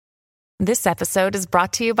This episode is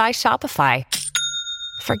brought to you by Shopify.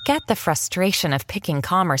 Forget the frustration of picking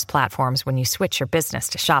commerce platforms when you switch your business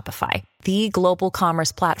to Shopify, the global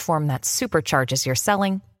commerce platform that supercharges your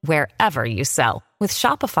selling wherever you sell. With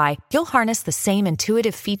Shopify, you'll harness the same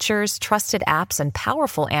intuitive features, trusted apps, and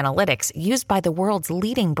powerful analytics used by the world's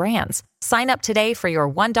leading brands. Sign up today for your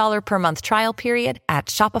 $1 per month trial period at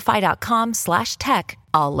shopify.com/tech,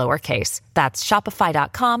 all lowercase. That's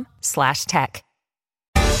shopify.com/tech.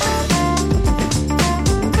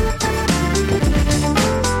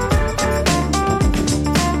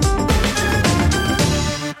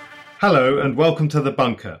 Hello and welcome to The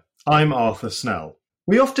Bunker. I'm Arthur Snell.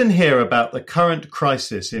 We often hear about the current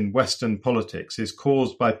crisis in Western politics is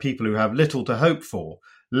caused by people who have little to hope for,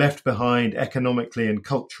 left behind economically and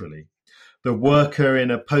culturally. The worker in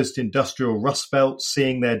a post-industrial Rust Belt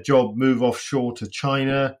seeing their job move offshore to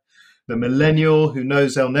China. The millennial who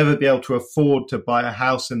knows they'll never be able to afford to buy a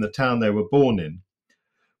house in the town they were born in.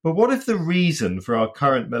 But what if the reason for our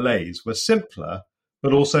current malaise was simpler,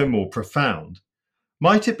 but also more profound?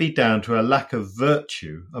 Might it be down to a lack of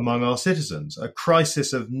virtue among our citizens, a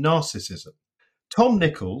crisis of narcissism? Tom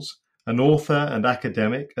Nichols, an author and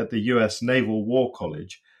academic at the US Naval War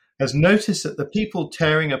College, has noticed that the people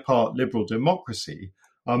tearing apart liberal democracy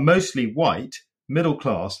are mostly white, middle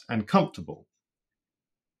class, and comfortable.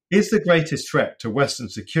 Is the greatest threat to Western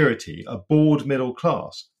security a bored middle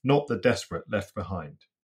class, not the desperate left behind?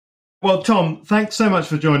 Well, Tom, thanks so much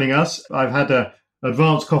for joining us. I've had an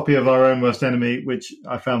advanced copy of Our Own Worst Enemy, which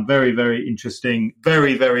I found very, very interesting,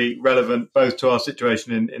 very, very relevant, both to our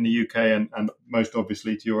situation in the UK and most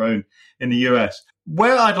obviously to your own in the US.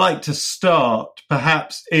 Where I'd like to start,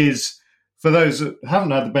 perhaps, is for those that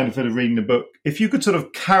haven't had the benefit of reading the book, if you could sort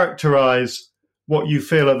of characterize what you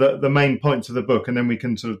feel are the main points of the book, and then we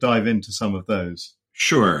can sort of dive into some of those.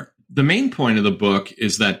 Sure. The main point of the book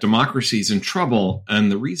is that democracy is in trouble,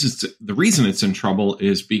 and the reason it's in trouble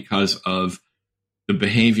is because of the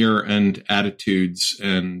behavior and attitudes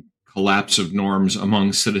and collapse of norms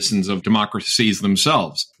among citizens of democracies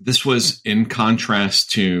themselves. This was in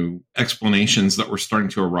contrast to explanations that were starting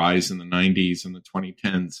to arise in the 90s and the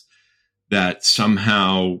 2010s that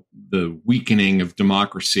somehow the weakening of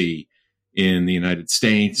democracy in the United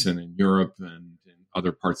States and in Europe and in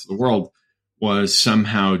other parts of the world was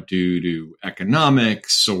somehow due to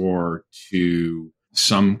economics or to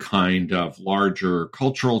some kind of larger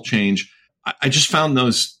cultural change. I just found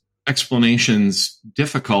those explanations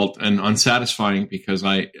difficult and unsatisfying because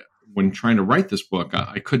when trying to write this book,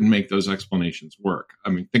 I couldn't make those explanations work. I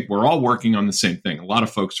mean, I think we're all working on the same thing. A lot of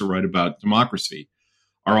folks who write about democracy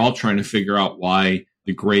are all trying to figure out why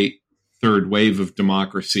the great third wave of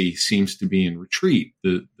democracy seems to be in retreat.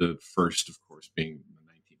 The first, of course, being the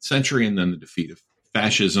 19th century, and then the defeat of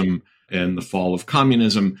fascism and the fall of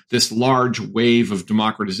communism. This large wave of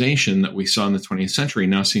democratization that we saw in the 20th century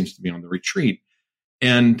now seems to be on the retreat.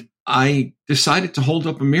 And I decided to hold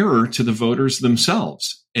up a mirror to the voters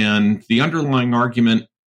themselves. And the underlying argument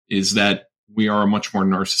is that we are a much more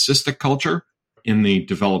narcissistic culture in the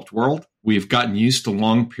developed world. We've gotten used to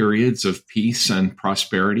long periods of peace and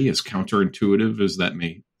prosperity, as counterintuitive as that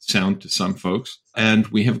may sound to some folks. And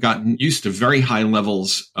we have gotten used to very high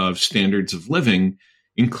levels of standards of living,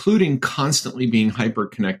 including constantly being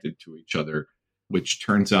hyper-connected to each other, which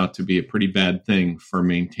turns out to be a pretty bad thing for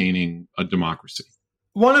maintaining a democracy.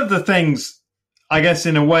 One of the things, I guess,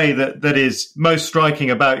 in a way that is most striking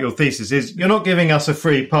about your thesis is you're not giving us a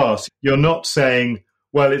free pass. You're not saying,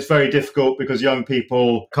 well, it's very difficult because young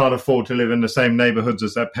people can't afford to live in the same neighborhoods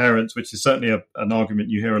as their parents, which is certainly an argument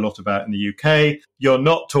you hear a lot about in the UK. You're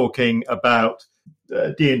not talking about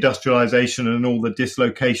deindustrialization and all the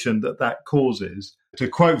dislocation that causes. To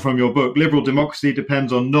quote from your book, liberal democracy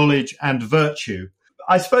depends on knowledge and virtue.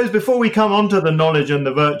 I suppose before we come on to the knowledge and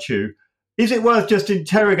the virtue, is it worth just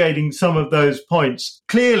interrogating some of those points?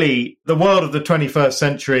 Clearly, the world of the 21st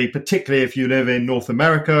century, particularly if you live in North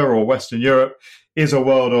America or Western Europe, is a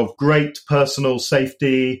world of great personal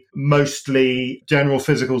safety, mostly general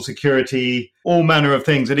physical security, all manner of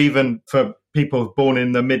things that even for people born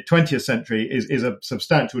in the mid-20th century is a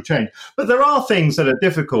substantial change. But there are things that are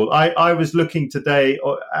difficult. I was looking today,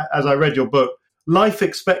 as I read your book, life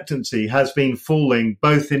expectancy has been falling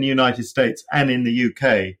both in the United States and in the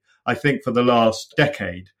UK, I think, for the last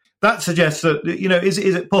decade. That suggests that, is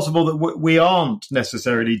it possible that we aren't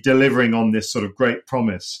necessarily delivering on this sort of great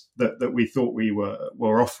promise that we thought we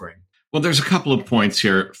were offering? Well, there's a couple of points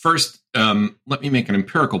here. First, let me make an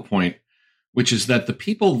empirical point, which is that the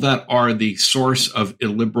people that are the source of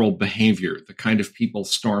illiberal behavior, the kind of people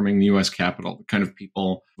storming the U.S. Capitol, the kind of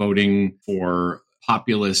people voting for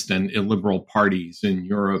populist and illiberal parties in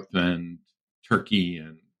Europe and Turkey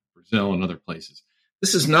and Brazil and other places.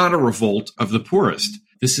 This is not a revolt of the poorest.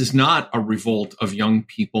 This is not a revolt of young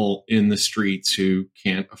people in the streets who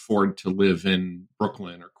can't afford to live in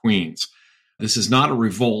Brooklyn or Queens. This is not a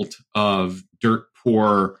revolt of dirt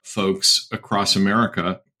poor folks across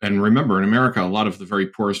America. And remember, in America, a lot of the very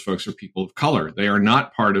poorest folks are people of color. They are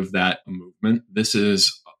not part of that movement. This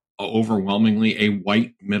is overwhelmingly a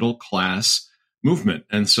white middle class movement.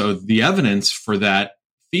 And so the evidence for that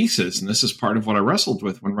thesis, and this is part of what I wrestled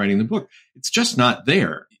with when writing the book, it's just not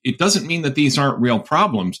there. It doesn't mean that these aren't real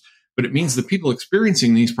problems, but it means the people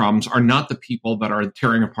experiencing these problems are not the people that are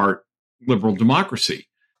tearing apart liberal democracy.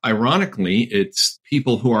 Ironically, it's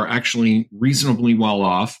people who are actually reasonably well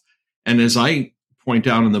off. And as I point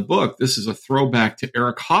out in the book, this is a throwback to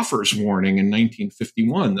Eric Hoffer's warning in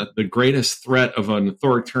 1951 that the greatest threat of an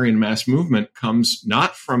authoritarian mass movement comes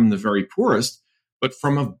not from the very poorest, but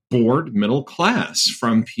from a bored middle class,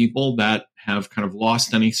 from people that have kind of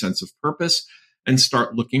lost any sense of purpose and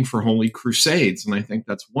start looking for holy crusades. And I think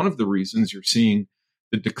that's one of the reasons you're seeing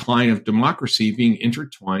the decline of democracy being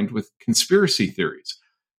intertwined with conspiracy theories,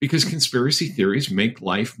 because conspiracy theories make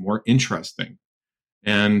life more interesting.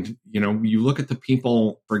 And, you look at the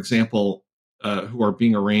people, for example, who are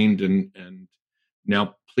being arraigned and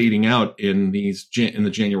now pleading out in the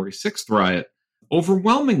January 6th riot.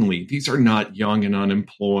 Overwhelmingly, these are not young and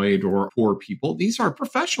unemployed or poor people. These are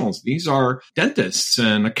professionals. These are dentists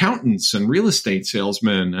and accountants and real estate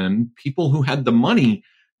salesmen and people who had the money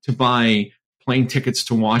to buy plane tickets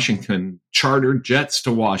to Washington, chartered jets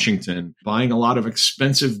to Washington, buying a lot of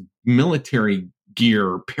expensive military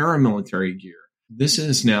gear, paramilitary gear. This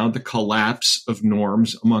is now the collapse of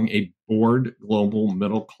norms among a bored global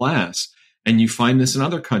middle class. And you find this in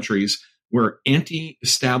other countries where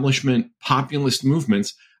anti-establishment populist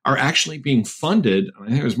movements are actually being funded. I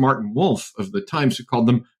think it was Martin Wolf of the Times who called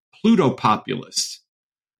them Pluto-populists,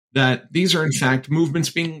 that these are in fact movements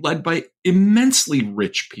being led by immensely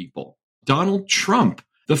rich people. Donald Trump,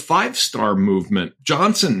 the 5-star movement,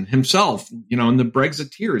 Johnson himself, and the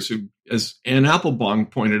Brexiteers, who, as Anne Applebaum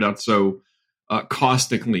pointed out so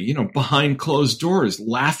caustically, behind closed doors,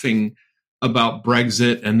 laughing about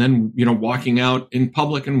Brexit and then, walking out in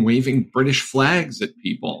public and waving British flags at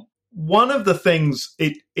people. One of the things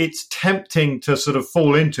it's tempting to sort of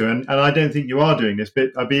fall into, and I don't think you are doing this, but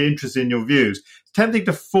I'd be interested in your views. It's tempting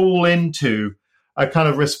to fall into a kind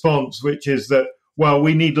of response, which is that, well,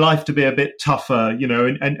 we need life to be a bit tougher,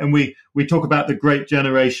 and we talk about the great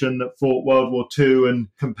generation that fought World War II and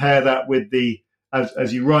compare that with the,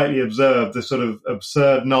 as you rightly observe, the sort of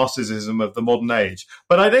absurd narcissism of the modern age.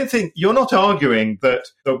 But I don't think you're not arguing that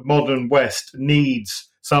the modern West needs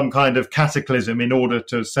some kind of cataclysm in order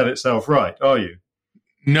to set itself right, are you?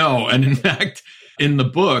 No. And in fact, in the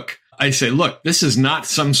book, I say, look, this is not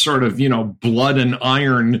some sort of, blood and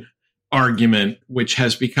iron argument, which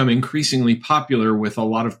has become increasingly popular with a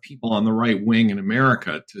lot of people on the right wing in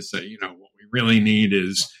America to say, what we really need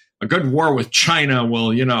is a good war with China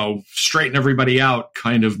will, straighten everybody out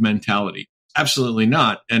kind of mentality. Absolutely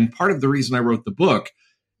not. And part of the reason I wrote the book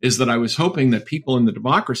is that I was hoping that people in the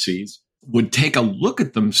democracies would take a look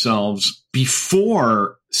at themselves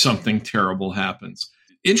before something terrible happens.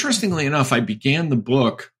 Interestingly enough, I began the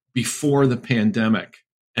book before the pandemic.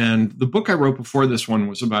 And the book I wrote before this one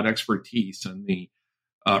was about expertise and the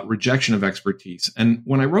rejection of expertise. And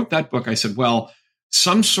when I wrote that book, I said, well,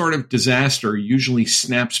 some sort of disaster usually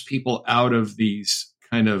snaps people out of these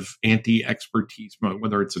kind of anti-expertise mode,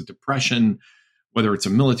 whether it's a depression, whether it's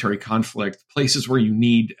a military conflict, places where you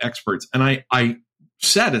need experts. And I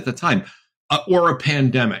said at the time, or a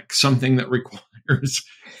pandemic, something that requires,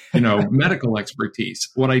 medical expertise.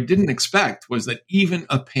 What I didn't expect was that even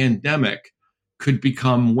a pandemic could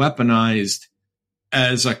become weaponized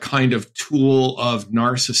as a kind of tool of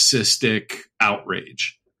narcissistic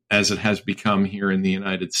outrage, as it has become here in the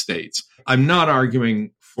United States. I'm not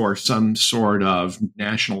arguing for some sort of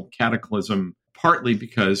national cataclysm, partly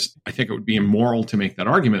because I think it would be immoral to make that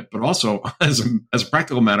argument, but also as a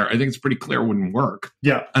practical matter, I think it's pretty clear it wouldn't work.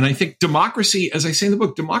 Yeah. And I think democracy, as I say in the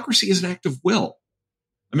book, democracy is an act of will.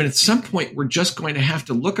 I mean, at some point, we're just going to have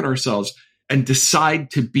to look at ourselves and decide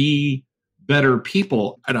to be better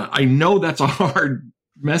people. And I know that's a hard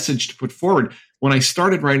message to put forward. When I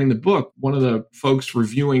started writing the book, one of the folks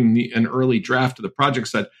reviewing an early draft of the project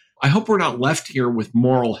said, I hope we're not left here with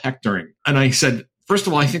moral hectoring. And I said, first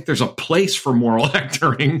of all, I think there's a place for moral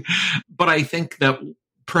hectoring, but I think that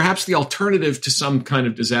perhaps the alternative to some kind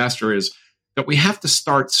of disaster is that we have to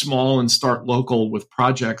start small and start local with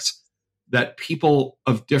projects that people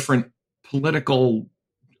of different political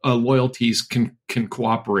loyalties can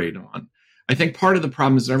cooperate on. I think part of the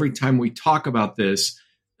problem is that every time we talk about this,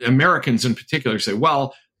 Americans in particular say,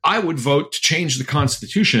 well, I would vote to change the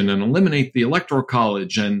Constitution and eliminate the Electoral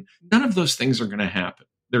College. And none of those things are going to happen.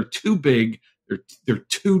 They're too big. They're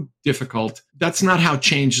too difficult. That's not how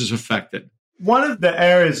change is affected. One of the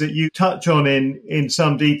areas that you touch on in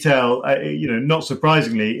some detail, not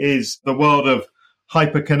surprisingly, is the world of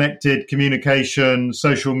hyper-connected communication,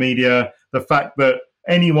 social media, the fact that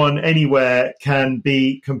anyone, anywhere can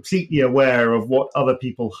be completely aware of what other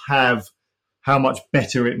people have, how much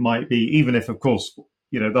better it might be, even if, of course,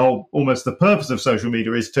 almost the purpose of social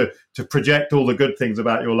media is to project all the good things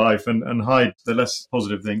about your life and hide the less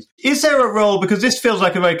positive things. Is there a role, because this feels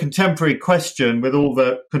like a very contemporary question with all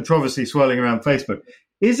the controversy swirling around Facebook,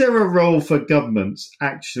 is there a role for governments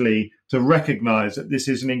actually to recognize that this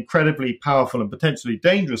is an incredibly powerful and potentially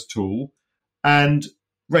dangerous tool and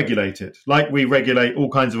regulate it, like we regulate all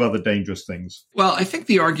kinds of other dangerous things? Well, I think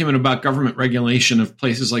the argument about government regulation of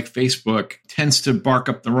places like Facebook tends to bark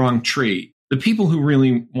up the wrong tree. The people who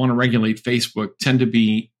really want to regulate Facebook tend to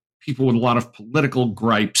be people with a lot of political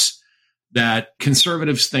gripes, that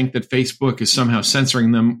conservatives think that Facebook is somehow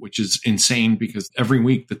censoring them, which is insane because every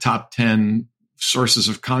week the top 10 sources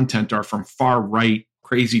of content are from far right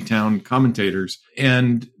crazy town commentators.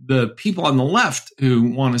 And the people on the left who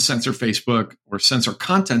want to censor Facebook or censor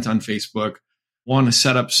content on Facebook want to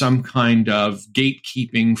set up some kind of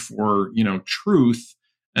gatekeeping for, truth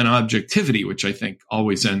and objectivity, which I think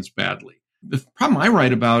always ends badly. The problem I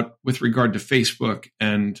write about with regard to Facebook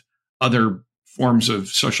and other forms of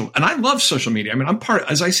social, and I love social media. I mean,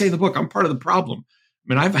 as I say in the book, I'm part of the problem. I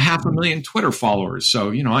mean, I have 500,000 Twitter followers,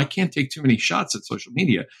 so, I can't take too many shots at social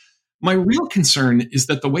media. My real concern is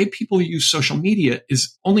that the way people use social media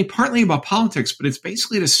is only partly about politics, but it's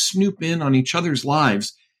basically to snoop in on each other's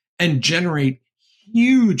lives and generate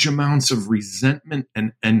huge amounts of resentment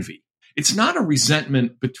and envy. It's not a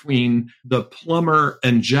resentment between the plumber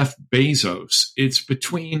and Jeff Bezos. It's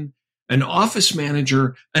between an office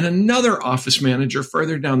manager and another office manager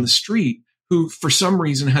further down the street who, for some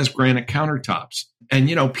reason, has granite countertops. And,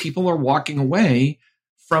 people are walking away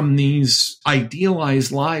from these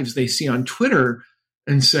idealized lives they see on Twitter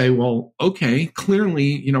and say, well, okay,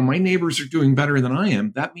 clearly, my neighbors are doing better than I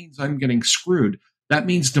am. That means I'm getting screwed. That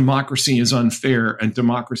means democracy is unfair and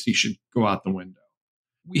democracy should go out the window.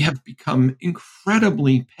 We have become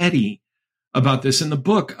incredibly petty about this in the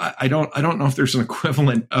book. I don't know if there's an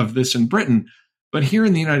equivalent of this in Britain, but here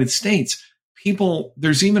in the United States,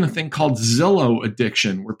 there's even a thing called Zillow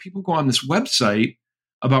addiction, where people go on this website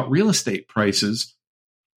about real estate prices.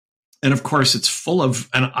 And of course, it's full of,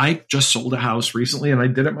 and I just sold a house recently and I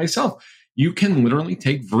did it myself. You can literally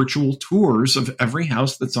take virtual tours of every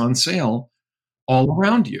house that's on sale all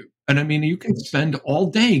around you. And I mean, you can spend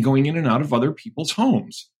all day going in and out of other people's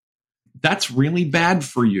homes. That's really bad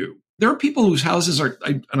for you. There are people whose houses are,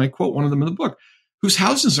 and I quote one of them in the book, whose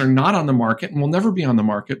houses are not on the market and will never be on the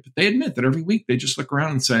market, but they admit that every week they just look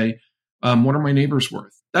around and say, what are my neighbors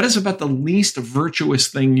worth? That is about the least virtuous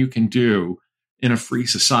thing you can do in a free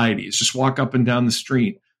society, is just walk up and down the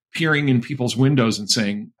street, peering in people's windows and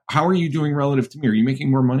saying, how are you doing relative to me? Are you making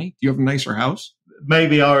more money? Do you have a nicer house?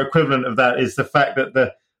 Maybe our equivalent of that is the fact that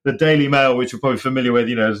the Daily Mail, which you're probably familiar with,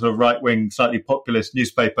 as a right-wing, slightly populist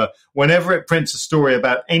newspaper, whenever it prints a story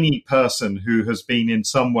about any person who has been in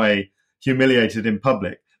some way humiliated in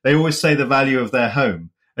public, they always say the value of their home,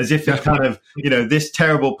 as if it's kind of, this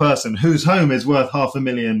terrible person whose home is worth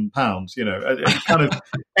 £500,000, it kind of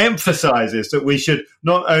emphasizes that we should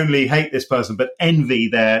not only hate this person, but envy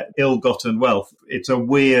their ill-gotten wealth. It's a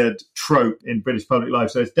weird trope in British public life,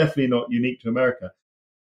 so it's definitely not unique to America.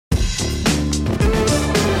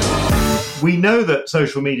 We know that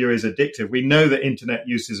social media is addictive. We know that internet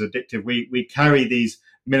use is addictive. We carry these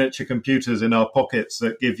miniature computers in our pockets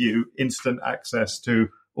that give you instant access to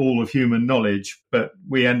all of human knowledge, but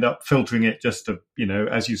we end up filtering it just to,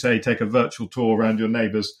 as you say, take a virtual tour around your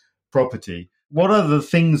neighbor's property. What are the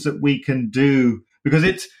things that we can do? Because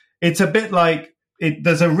it's a bit like,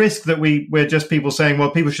 there's a risk that we're just people saying,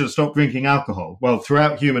 well, people should stop drinking alcohol. Well,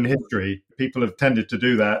 throughout human history, people have tended to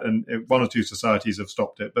do that, and one or two societies have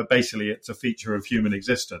stopped it. But basically, it's a feature of human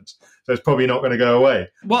existence. So it's probably not going to go away.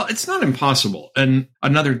 Well, it's not impossible. And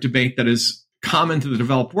another debate that is common to the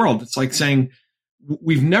developed world, it's like saying,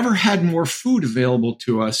 we've never had more food available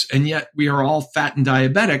to us, and yet we are all fat and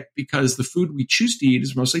diabetic because the food we choose to eat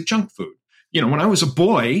is mostly junk food. When I was a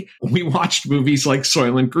boy, we watched movies like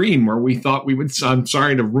Soylent Green, where we thought we would, I'm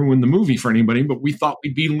sorry to ruin the movie for anybody, but we thought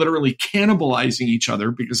we'd be literally cannibalizing each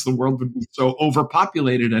other because the world would be so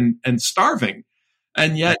overpopulated and starving.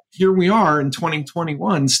 And yet here we are in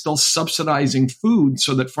 2021 still subsidizing food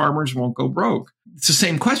so that farmers won't go broke. It's the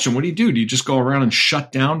same question. What do? Do you just go around and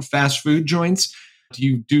shut down fast food joints? Do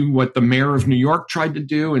you do what the mayor of New York tried to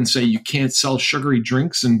do and say you can't sell sugary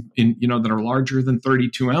drinks that are larger than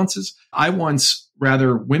 32 ounces? I once,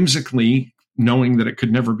 rather whimsically, knowing that it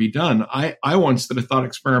could never be done, I once did a thought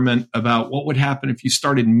experiment about what would happen if you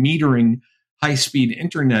started metering high-speed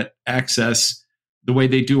internet access the way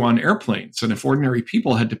they do on airplanes. And if ordinary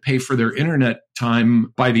people had to pay for their internet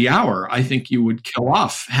time by the hour, I think you would kill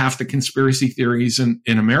off half the conspiracy theories in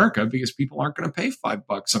America, because people aren't going to pay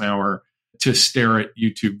 $5 an hour to stare at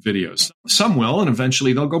YouTube videos. Some will, and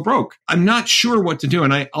eventually they'll go broke. I'm not sure what to do.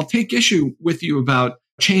 And I'll take issue with you about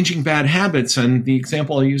changing bad habits. And the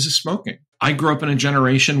example I use is smoking. I grew up in a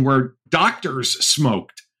generation where doctors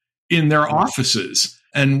smoked in their offices,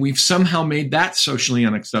 and we've somehow made that socially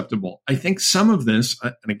unacceptable. I think some of this,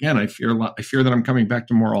 and again, I fear that I'm coming back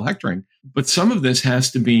to moral hectoring, but some of this has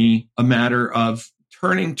to be a matter of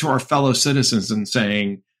turning to our fellow citizens and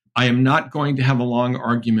saying, I am not going to have a long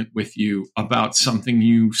argument with you about something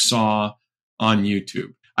you saw on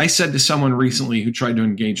YouTube. I said to someone recently who tried to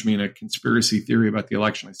engage me in a conspiracy theory about the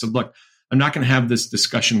election, I said, look, I'm not going to have this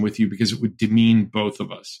discussion with you because it would demean both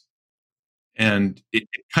of us. And it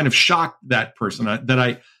kind of shocked that person that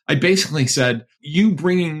I basically said, you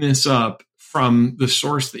bringing this up from the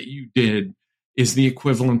source that you did is the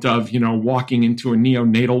equivalent of, walking into a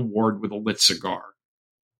neonatal ward with a lit cigar.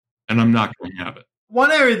 And I'm not going to have it.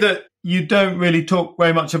 One area that you don't really talk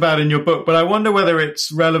very much about in your book, but I wonder whether it's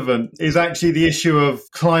relevant, is actually the issue of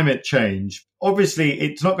climate change. Obviously,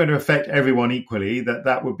 it's not going to affect everyone equally,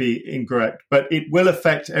 that would be incorrect, but it will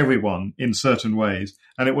affect everyone in certain ways,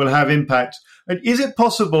 and it will have impact. And is it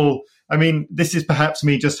possible, I mean, this is perhaps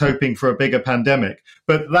me just hoping for a bigger pandemic,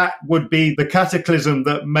 but that would be the cataclysm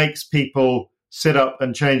that makes people sit up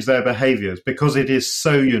and change their behaviors because it is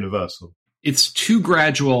so universal? It's too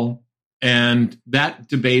gradual. And that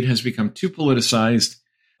debate has become too politicized.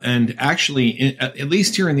 And actually, at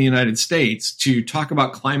least here in the United States, to talk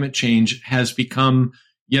about climate change has become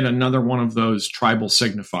yet another one of those tribal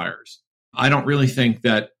signifiers. I don't really think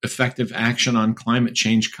that effective action on climate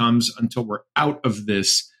change comes until we're out of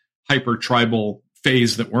this hyper-tribal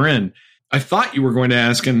phase that we're in. I thought you were going to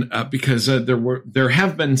ask, and because there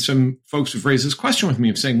have been some folks who've raised this question with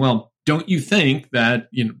me of saying, well, don't you think that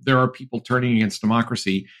there are people turning against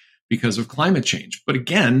democracy because of climate change? But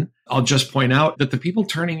again, I'll just point out that the people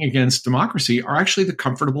turning against democracy are actually the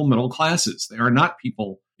comfortable middle classes. They are not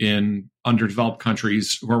people in underdeveloped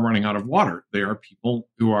countries who are running out of water. They are people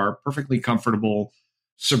who are perfectly comfortable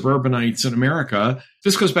suburbanites in America.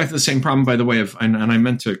 This goes back to the same problem, by the way, and I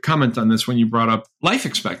meant to comment on this when you brought up life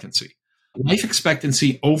expectancy. Life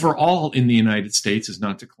expectancy overall in the United States is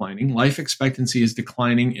not declining. Life expectancy is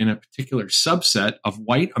declining in a particular subset of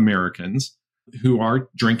white Americans who are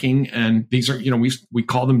drinking. And these are, we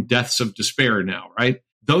call them deaths of despair now, right?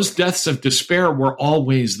 Those deaths of despair were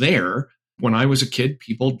always there. When I was a kid,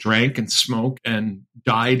 people drank and smoked and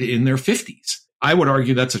died in their 50s. I would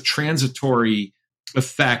argue that's a transitory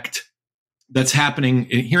effect that's happening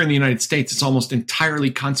here in the United States. It's almost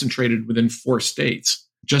entirely concentrated within 4 states.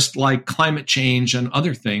 Just like climate change and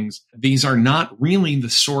other things, these are not really the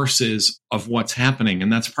sources of what's happening.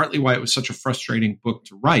 And that's partly why it was such a frustrating book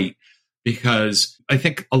to write, because I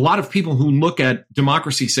think a lot of people who look at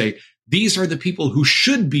democracy say, these are the people who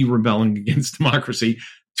should be rebelling against democracy,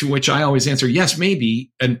 to which I always answer, yes,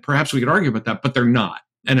 maybe, and perhaps we could argue about that, but they're not.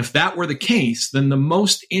 And if that were the case, then the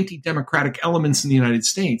most anti-democratic elements in the United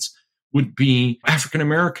States would be African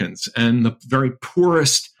Americans and the very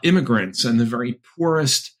poorest immigrants and the very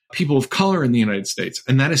poorest people of color in the United States.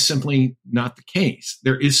 And that is simply not the case.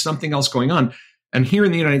 There is something else going on. And here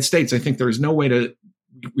in the United States, I think there is no way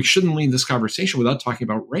we shouldn't leave this conversation without talking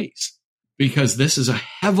about race, because this is a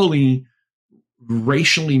heavily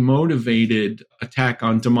racially motivated attack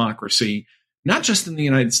on democracy, not just in the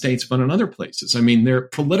United States, but in other places. I mean, they're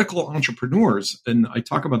political entrepreneurs, and I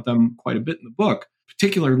talk about them quite a bit in the book.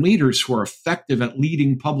 Particular leaders who are effective at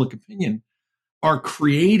leading public opinion are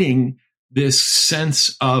creating this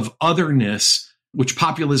sense of otherness, which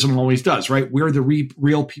populism always does, right? We're the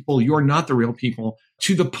real people. You're not the real people,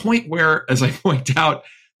 to the point where, as I point out,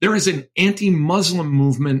 there is an anti-Muslim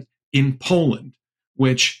movement in Poland,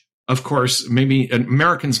 which, of course, maybe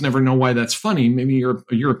Americans never know why that's funny. Maybe a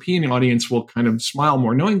European audience will kind of smile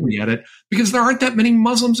more knowingly at it, because there aren't that many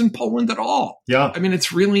Muslims in Poland at all. Yeah. I mean,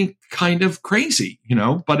 it's really kind of crazy,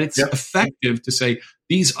 but it's effective to say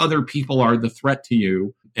these other people are the threat to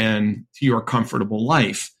you and to your comfortable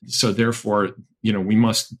life. So therefore, we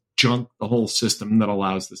must junk the whole system that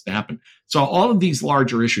allows this to happen. So all of these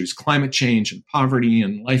larger issues, climate change and poverty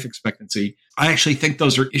and life expectancy, I actually think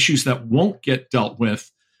those are issues that won't get dealt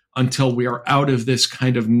with until we are out of this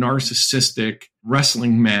kind of narcissistic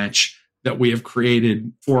wrestling match that we have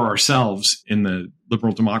created for ourselves in the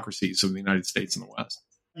liberal democracies of the United States and the West.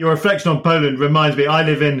 Your reflection on Poland reminds me, I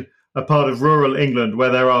live in a part of rural England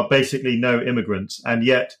where there are basically no immigrants, and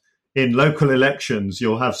yet in local elections,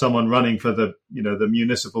 you'll have someone running for the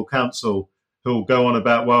municipal council who'll go on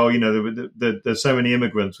about, well, there's so many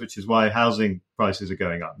immigrants, which is why housing prices are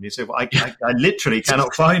going up. And you say, well, I literally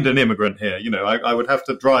cannot find an immigrant here. I would have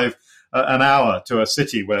to drive an hour to a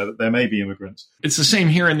city where there may be immigrants. It's the same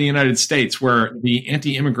here in the United States, where the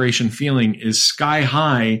anti-immigration feeling is sky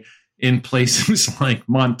high in places like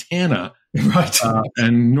Montana, right,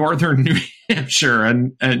 and northern New Hampshire,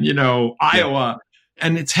 and Iowa. Yeah.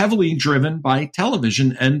 And it's heavily driven by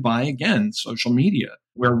television and by, again, social media,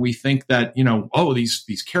 where we think that,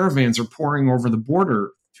 these caravans are pouring over the border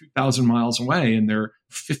 2,000 miles away and they're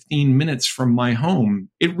 15 minutes from my home.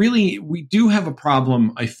 We do have a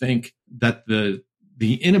problem, I think, that the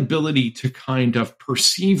inability to kind of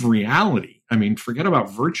perceive reality. I mean, forget about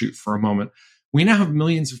virtue for a moment. We now have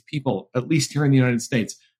millions of people, at least here in the United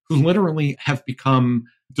States, who literally have become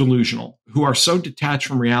delusional, who are so detached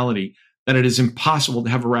from reality that it is impossible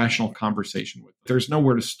to have a rational conversation with. There's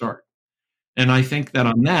nowhere to start. And I think that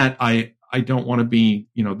on that, I don't want to be,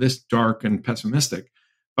 this dark and pessimistic,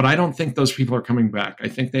 but I don't think those people are coming back. I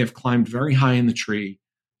think they have climbed very high in the tree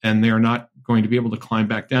and they are not going to be able to climb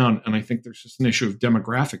back down. And I think there's just an issue of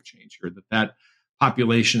demographic change here, that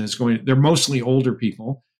population is they're mostly older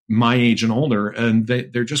people, my age and older, and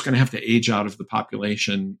they're just going to have to age out of the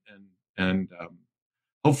population. And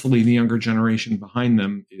hopefully the younger generation behind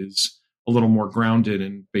them is a little more grounded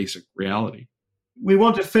in basic reality. We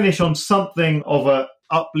want to finish on something of a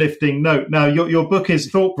uplifting note. Now, your book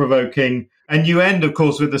is thought-provoking, and you end, of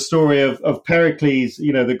course, with the story of Pericles,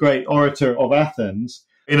 the great orator of Athens.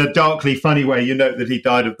 In a darkly funny way, you note that he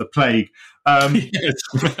died of the plague,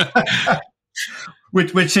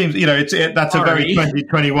 which seems, that's a very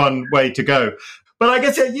 2021 way to go. But I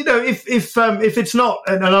guess, if it's not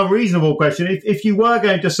an unreasonable question, if you were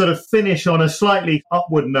going to sort of finish on a slightly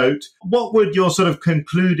upward note, what would your sort of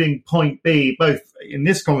concluding point be, both in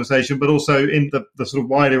this conversation, but also in the sort of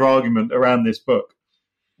wider argument around this book?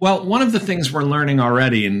 Well, one of the things we're learning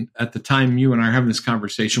already, and at the time you and I are having this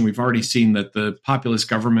conversation, we've already seen that the populist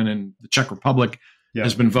government in the Czech Republic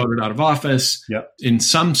has been voted out of office. Yep. In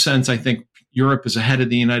some sense, I think Europe is ahead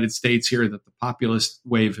of the United States here, that the populist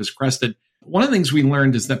wave has crested. One of the things we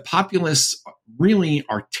learned is that populists really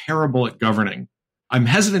are terrible at governing. I'm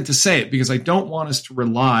hesitant to say it because I don't want us to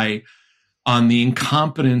rely on the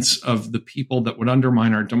incompetence of the people that would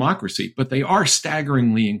undermine our democracy, but they are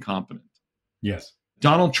staggeringly incompetent. Yes.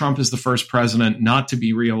 Donald Trump is the first president not to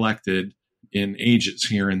be reelected in ages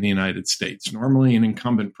here in the United States. Normally, an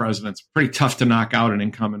incumbent president's pretty tough to knock out an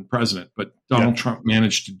incumbent president, but Donald Trump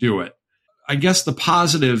managed to do it. I guess the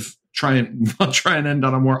positive, I'll try and end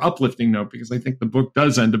on a more uplifting note, because I think the book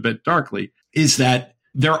does end a bit darkly, is that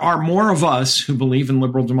there are more of us who believe in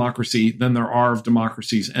liberal democracy than there are of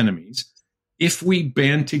democracy's enemies. If we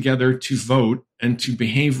band together to vote and to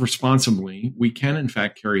behave responsibly, we can, in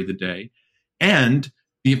fact, carry the day. And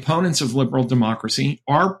the opponents of liberal democracy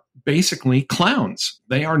are basically clowns.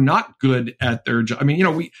 They are not good at their job. I mean,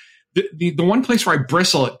 the one place where I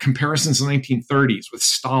bristle at comparisons in the 1930s with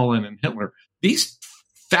Stalin and Hitler, these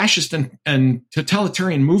fascist and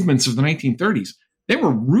totalitarian movements of the 1930s, they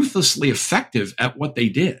were ruthlessly effective at what they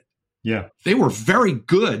did. Yeah. They were very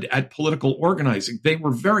good at political organizing. They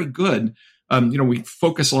were very good. We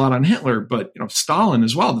focus a lot on Hitler, but Stalin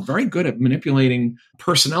as well. They're very good at manipulating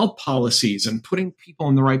personnel policies and putting people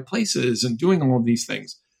in the right places and doing all of these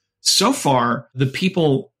things. So far, the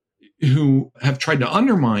people who have tried to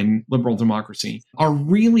undermine liberal democracy are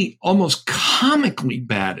really almost comically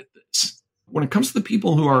bad at this. When it comes to the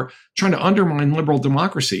people who are trying to undermine liberal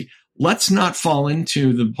democracy, let's not fall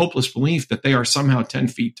into the hopeless belief that they are somehow 10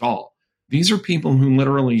 feet tall. These are people who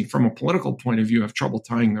literally, from a political point of view, have trouble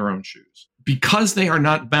tying their own shoes. Because they are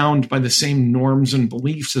not bound by the same norms and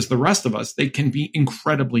beliefs as the rest of us, they can be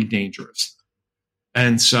incredibly dangerous.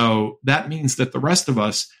 And so that means that the rest of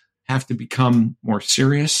us have to become more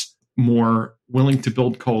serious, more willing to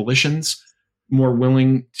build coalitions, more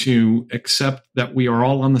willing to accept that we are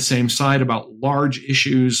all on the same side about large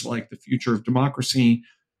issues like the future of democracy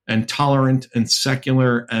and tolerant and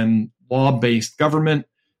secular and law-based government,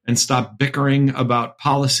 and stop bickering about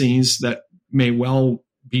policies that may well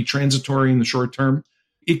be transitory in the short term.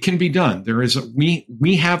 It can be done.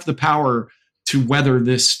 We have the power to weather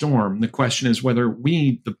this storm. The question is whether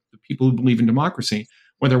we, the people who believe in democracy,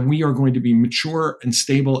 whether we are going to be mature and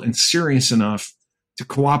stable and serious enough to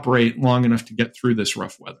cooperate long enough to get through this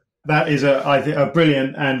rough weather. That is, I think, a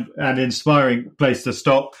brilliant and inspiring place to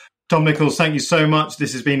stop. Tom Nichols, thank you so much.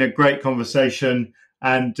 This has been a great conversation,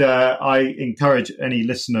 and I encourage any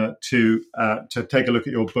listener to take a look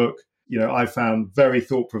at your book. You know, I found very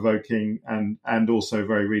thought-provoking and also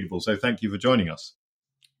very readable. So thank you for joining us.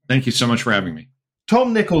 Thank you so much for having me.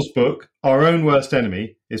 Tom Nichols' book, Our Own Worst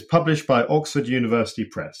Enemy, is published by Oxford University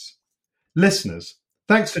Press. Listeners,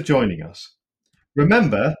 thanks for joining us.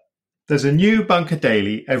 Remember, there's a new Bunker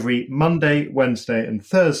Daily every Monday, Wednesday and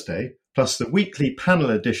Thursday, plus the weekly panel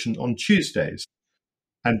edition on Tuesdays.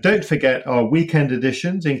 And don't forget our weekend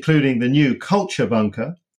editions, including the new Culture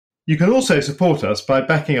Bunker. You can also support us by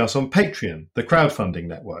backing us on Patreon, the crowdfunding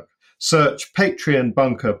network. Search Patreon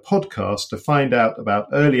Bunker Podcast to find out about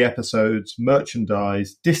early episodes,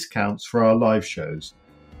 merchandise, discounts for our live shows.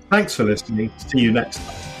 Thanks for listening. See you next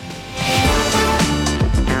time.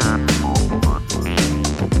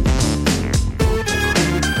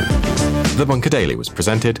 The Bunker Daily was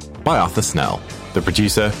presented by Arthur Snell. The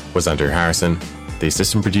producer was Andrew Harrison. The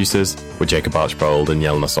assistant producers were Jacob Archbold and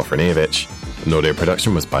Yelena Sofronievich. And audio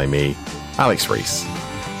production was by me, Alex Rees.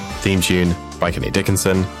 Theme tune by Kenny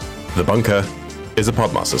Dickinson. The Bunker is a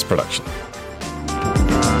Podmasters production.